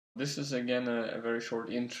This is again a very short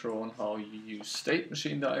intro on how you use state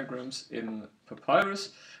machine diagrams in Papyrus,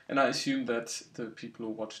 and I assume that the people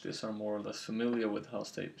who watch this are more or less familiar with how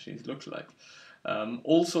state machines look like.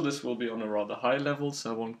 Also, this will be on a rather high level,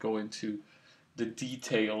 so I won't go into the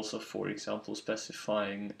details of, for example,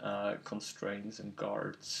 specifying constraints and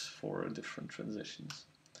guards for different transitions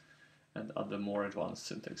and other more advanced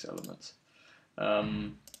syntax elements.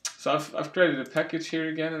 So I've created a package here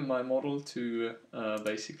again in my model to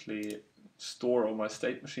basically store all my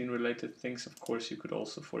state machine related things. Of course, you could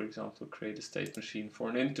also, for example, create a state machine for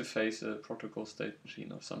an interface, a protocol state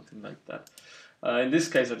machine or something like that. In this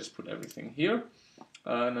case, I just put everything here,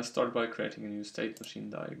 and I start by creating a new state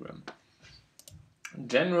machine diagram.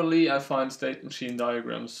 Generally, I find state machine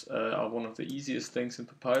diagrams are one of the easiest things in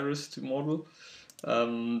Papyrus to model.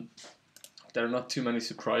 There are not too many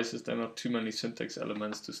surprises, there are not too many syntax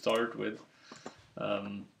elements to start with,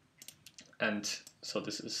 and so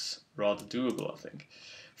this is rather doable, I think.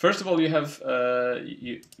 First of all, you have,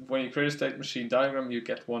 when you create a state machine diagram, you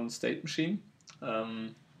get one state machine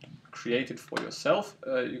created for yourself.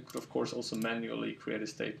 You could, of course, also manually create a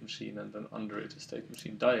state machine and then under it a state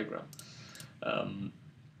machine diagram.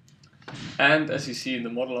 And as you see in the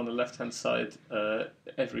model on the left hand side,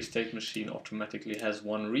 every state machine automatically has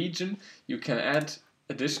one region. You can add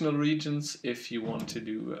additional regions if you want to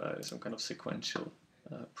do some kind of sequential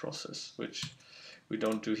process, which we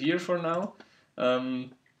don't do here for now.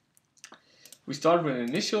 We start with an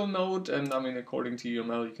initial node, and I mean, according to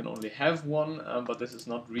UML, you can only have one, but this is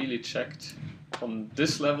not really checked on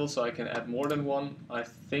this level, so I can add more than one. I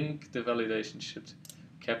think the validation should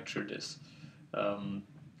capture this.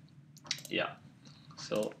 Yeah,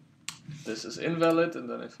 so this is invalid, and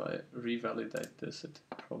then if I revalidate this, it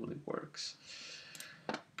probably works.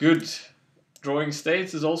 Good. Drawing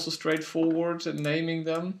states is also straightforward in naming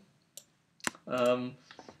them.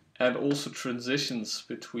 And also transitions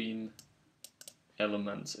between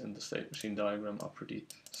elements in the state machine diagram are pretty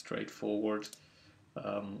straightforward.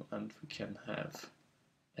 And we can have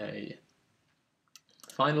a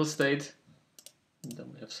final state, and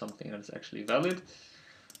then we have something that is actually valid.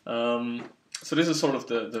 So this is sort of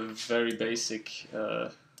the very basic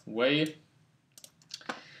way.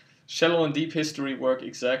 Shallow and deep history work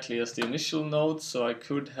exactly as the initial node, so I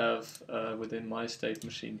could have within my state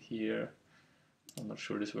machine here, I'm not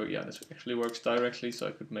sure this works, yeah, this actually works directly, so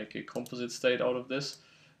I could make a composite state out of this,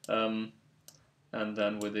 and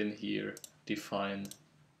then within here define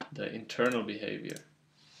the internal behavior.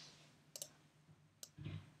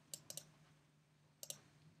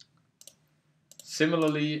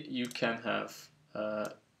 Similarly, you can have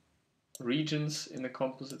regions in a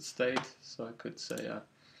composite state, so I could say I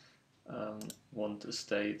want a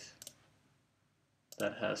state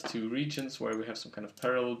that has two regions where we have some kind of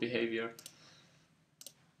parallel behavior.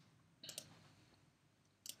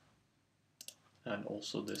 And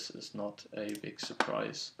also this is not a big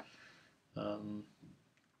surprise. And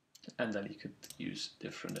then you could use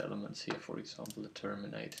different elements here, for example, the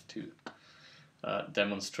terminate to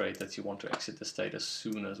demonstrate that you want to exit the state as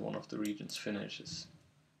soon as one of the regions finishes.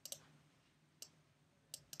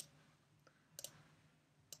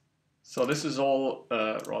 So this is all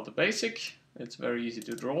rather basic. It's very easy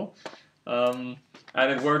to draw. And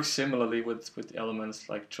it works similarly with elements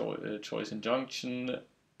like choice and junction.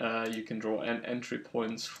 You can draw entry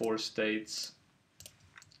points for states.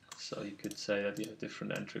 So you could say that you have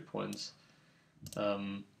different entry points.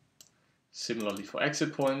 Similarly for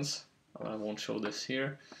exit points. I won't show this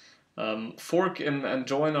here. Fork and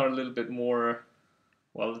join are a little bit more,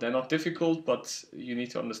 well, they're not difficult, but you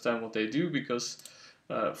need to understand what they do, because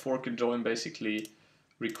fork and join basically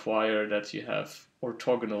require that you have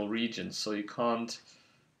orthogonal regions, so you can't,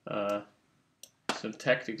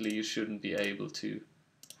 syntactically you shouldn't be able to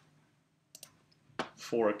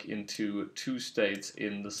fork into two states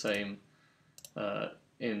in the same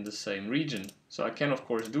region. So I can of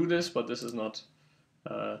course do this, but this is not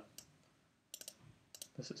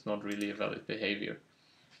really a valid behavior.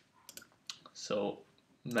 So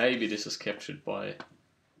maybe this is captured by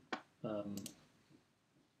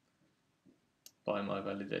my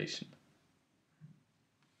validation.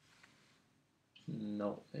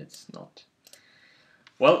 No, it's not.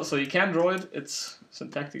 Well, so you can draw it. It's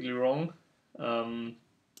syntactically wrong,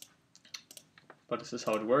 but this is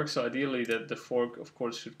how it works. So ideally, the fork, of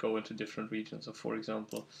course, should go into different regions. So, for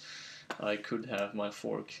example, I could have my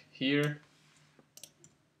fork here,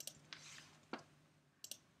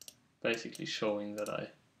 basically showing that I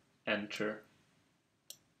enter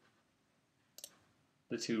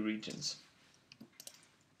the two regions.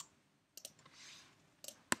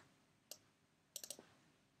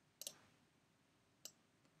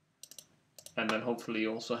 and then hopefully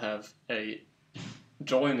you also have a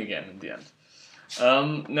join again in the end.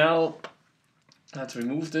 Now, let's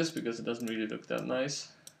remove this because it doesn't really look that nice.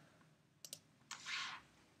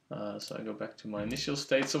 So I go back to my initial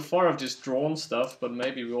state. So far I've just drawn stuff, but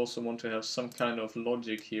maybe we also want to have some kind of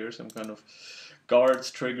logic here, some kind of guards,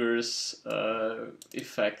 triggers,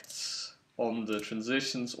 effects on the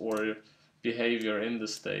transitions or behavior in the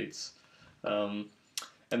states. And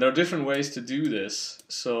there are different ways to do this.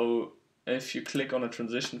 So if you click on a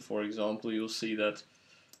transition, for example, you'll see that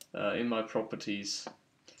in my properties,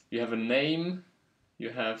 you have a name, you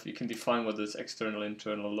can define whether it's external,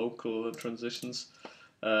 internal, local transitions.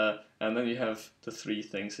 And then you have the three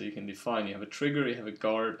things that you can define. You have a trigger, you have a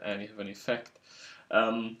guard, and you have an effect.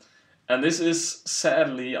 And this is,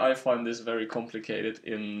 sadly, I find this very complicated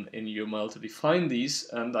in UML to define these,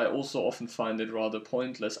 and I also often find it rather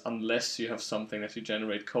pointless unless you have something that you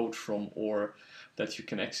generate code from or that you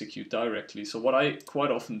can execute directly. So what I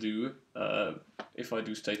quite often do, if I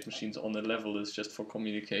do state machines on the level is just for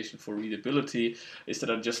communication, for readability, is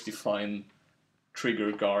that I just define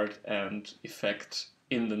trigger, guard, and effect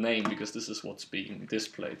in the name, because this is what's being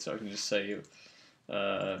displayed. So I can just say,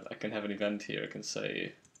 I can have an event here. I can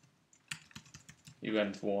say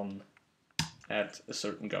event 1 at a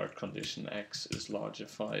certain guard condition, x is larger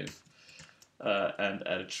 5, and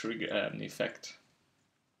add a trigger, an effect.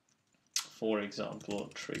 For example,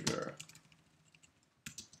 trigger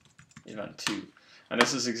event 2. And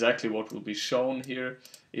this is exactly what will be shown here.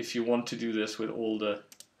 If you want to do this with all the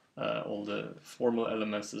formal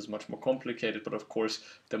elements, this is much more complicated, but of course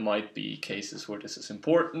there might be cases where this is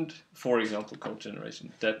important, for example code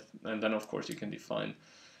generation, and then of course you can define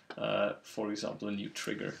for example a new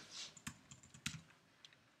trigger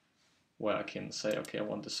where I can say, okay, I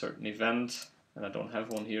want a certain event and I don't have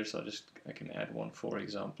one here, so I can add one, for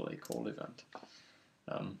example a call event,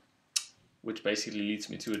 which basically leads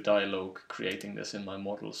me to a dialog creating this in my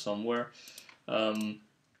model somewhere.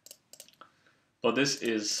 But this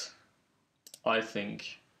is, I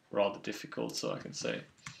think, rather difficult, so I can say,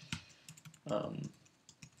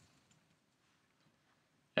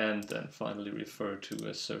 and then finally refer to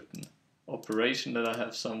a certain operation that I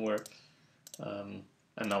have somewhere, and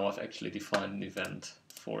now I've actually defined an event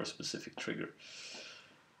for a specific trigger.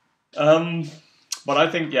 But I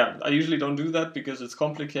think, yeah, I usually don't do that because it's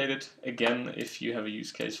complicated. Again, if you have a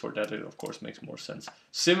use case for that, it of course makes more sense.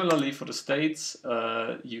 Similarly, for the states,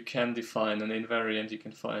 you can define an invariant, you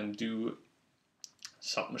can find do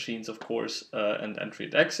submachines, of course, and entry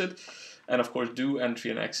and exit. And of course, do,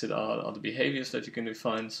 entry, and exit are the behaviors that you can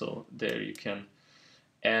define. So there you can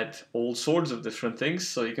add all sorts of different things.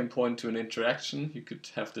 So you can point to an interaction. You could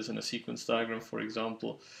have this in a sequence diagram, for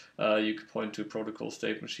example. You could point to a protocol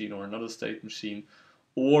state machine or another state machine,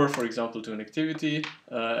 or for example to an activity.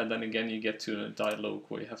 And then again you get to a dialog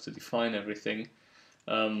where you have to define everything.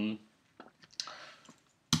 And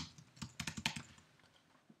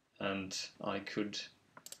I could,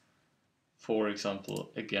 for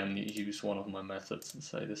example, again use one of my methods and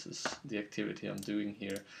say this is the activity I'm doing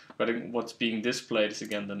here. But what's being displayed is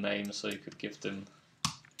again the name, so you could give them,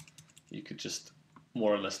 you could just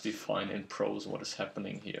more or less define in prose what is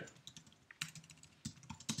happening here.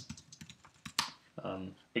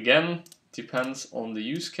 Again, depends on the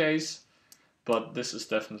use case, but this is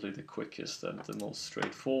definitely the quickest and the most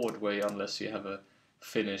straightforward way, unless you have a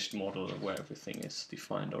finished model where everything is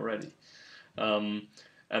defined already.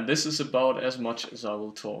 And this is about as much as I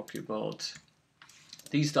will talk about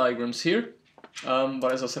these diagrams here.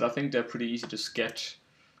 But as I said, I think they're pretty easy to sketch,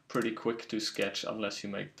 pretty quick to sketch, unless you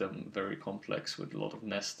make them very complex with a lot of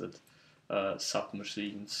nested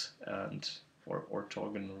submachines and or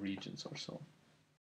orthogonal regions or so.